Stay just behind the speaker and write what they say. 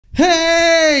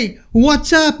Hey,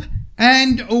 what's up?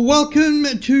 And welcome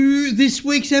to this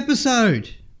week's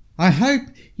episode. I hope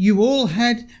you all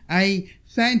had a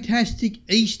fantastic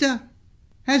Easter.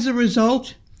 As a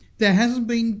result, there hasn't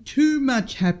been too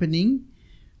much happening,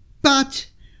 but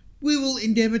we will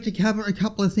endeavour to cover a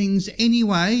couple of things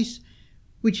anyways,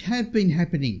 which have been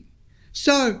happening.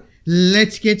 So,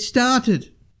 let's get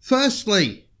started.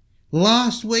 Firstly,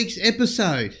 last week's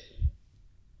episode.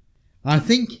 I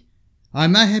think I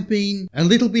may have been a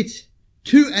little bit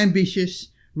too ambitious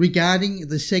regarding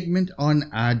the segment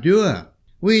on Ardour,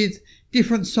 with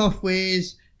different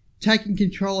softwares taking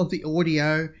control of the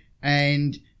audio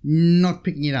and not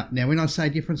picking it up. Now, when I say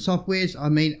different softwares, I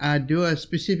mean Ardour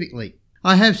specifically.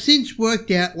 I have since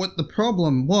worked out what the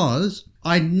problem was.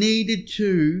 I needed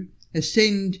to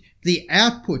send the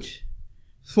output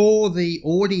for the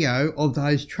audio of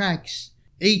those tracks,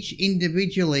 each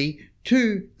individually,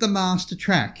 to the master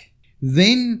track.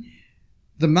 Then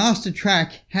the master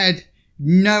track had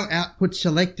no output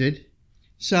selected,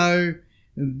 so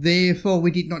therefore we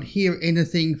did not hear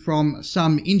anything from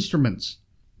some instruments.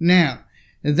 Now,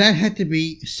 that had to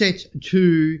be set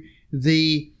to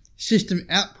the system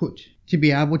output to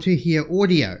be able to hear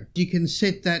audio. You can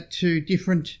set that to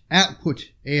different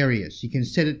output areas. You can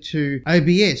set it to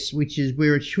OBS, which is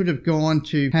where it should have gone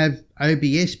to have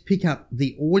OBS pick up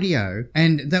the audio,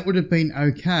 and that would have been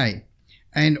okay.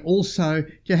 And also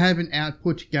to have an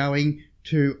output going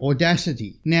to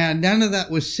Audacity. Now, none of that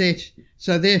was set,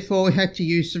 so therefore we had to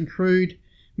use some crude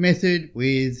method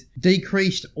with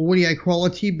decreased audio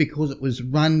quality because it was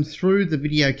run through the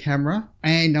video camera,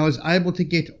 and I was able to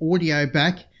get audio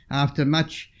back after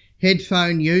much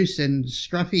headphone use and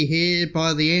scruffy hair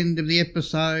by the end of the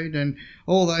episode and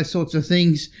all those sorts of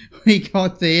things. We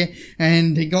got there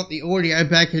and got the audio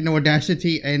back in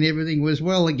Audacity and everything was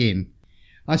well again.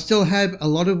 I still have a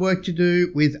lot of work to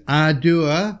do with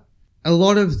Ardour. A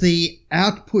lot of the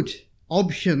output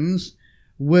options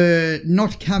were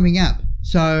not coming up.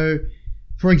 So,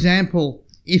 for example,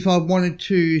 if I wanted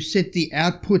to set the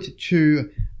output to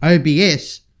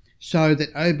OBS so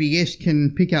that OBS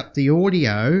can pick up the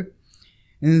audio,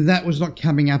 and that was not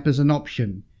coming up as an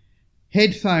option.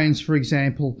 Headphones, for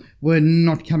example, were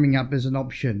not coming up as an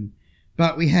option,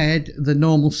 but we had the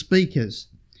normal speakers.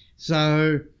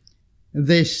 So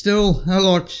there's still a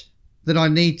lot that I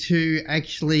need to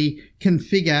actually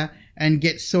configure and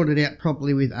get sorted out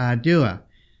properly with Ardour.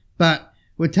 But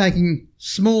we're taking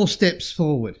small steps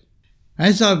forward.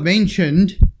 As I've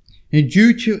mentioned,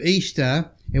 due to Easter,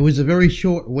 it was a very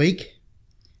short week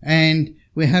and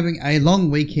we're having a long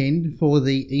weekend for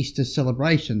the Easter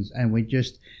celebrations, and we're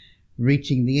just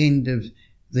reaching the end of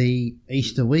the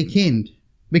Easter weekend.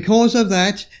 Because of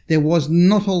that, there was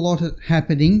not a lot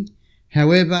happening.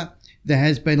 However, there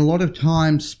has been a lot of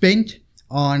time spent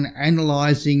on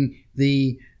analysing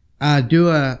the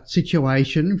Ardour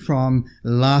situation from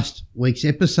last week's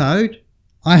episode.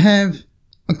 I have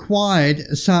acquired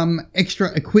some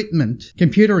extra equipment,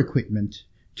 computer equipment,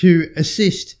 to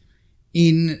assist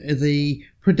in the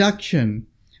production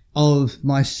of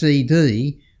my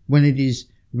CD when it is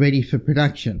ready for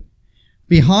production.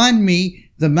 Behind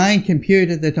me, the main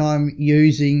computer that I'm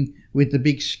using with the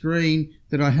big screen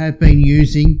that I have been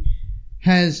using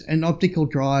has an optical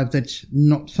drive that's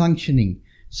not functioning,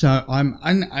 so I'm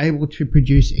unable to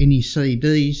produce any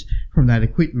CDs from that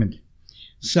equipment.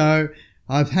 So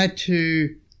I've had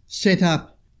to set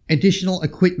up additional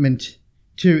equipment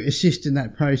to assist in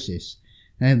that process.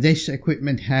 And this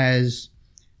equipment has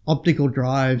optical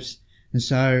drives, and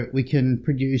so we can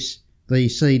produce the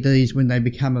CDs when they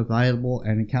become available,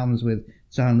 and it comes with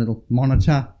its own little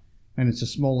monitor, and it's a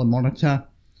smaller monitor.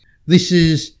 This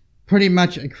is pretty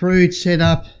much a crude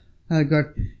setup. I've got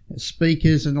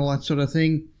speakers and all that sort of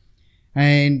thing,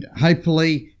 and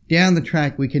hopefully down the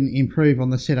track we can improve on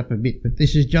the setup a bit, but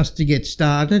this is just to get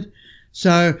started.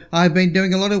 So I've been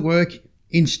doing a lot of work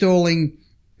installing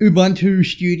Ubuntu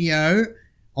Studio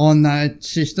on that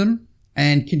system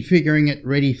and configuring it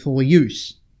ready for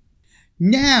use.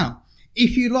 Now,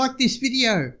 if you like this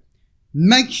video,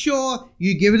 make sure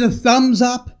you give it a thumbs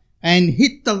up and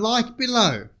hit the like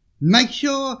below. Make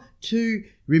sure to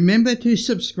remember to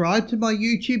subscribe to my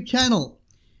YouTube channel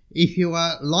if you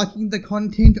are liking the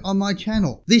content on my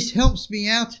channel. This helps me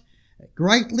out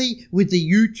greatly with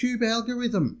the YouTube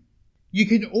algorithm. You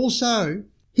can also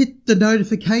hit the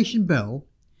notification bell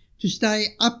to stay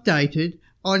updated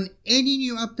on any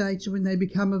new updates when they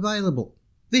become available.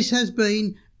 This has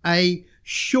been a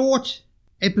short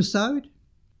episode.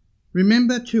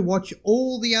 Remember to watch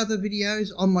all the other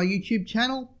videos on my YouTube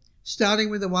channel, starting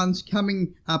with the ones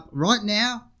coming up right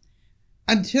now.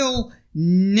 Until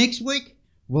next week,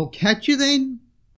 We'll catch you then.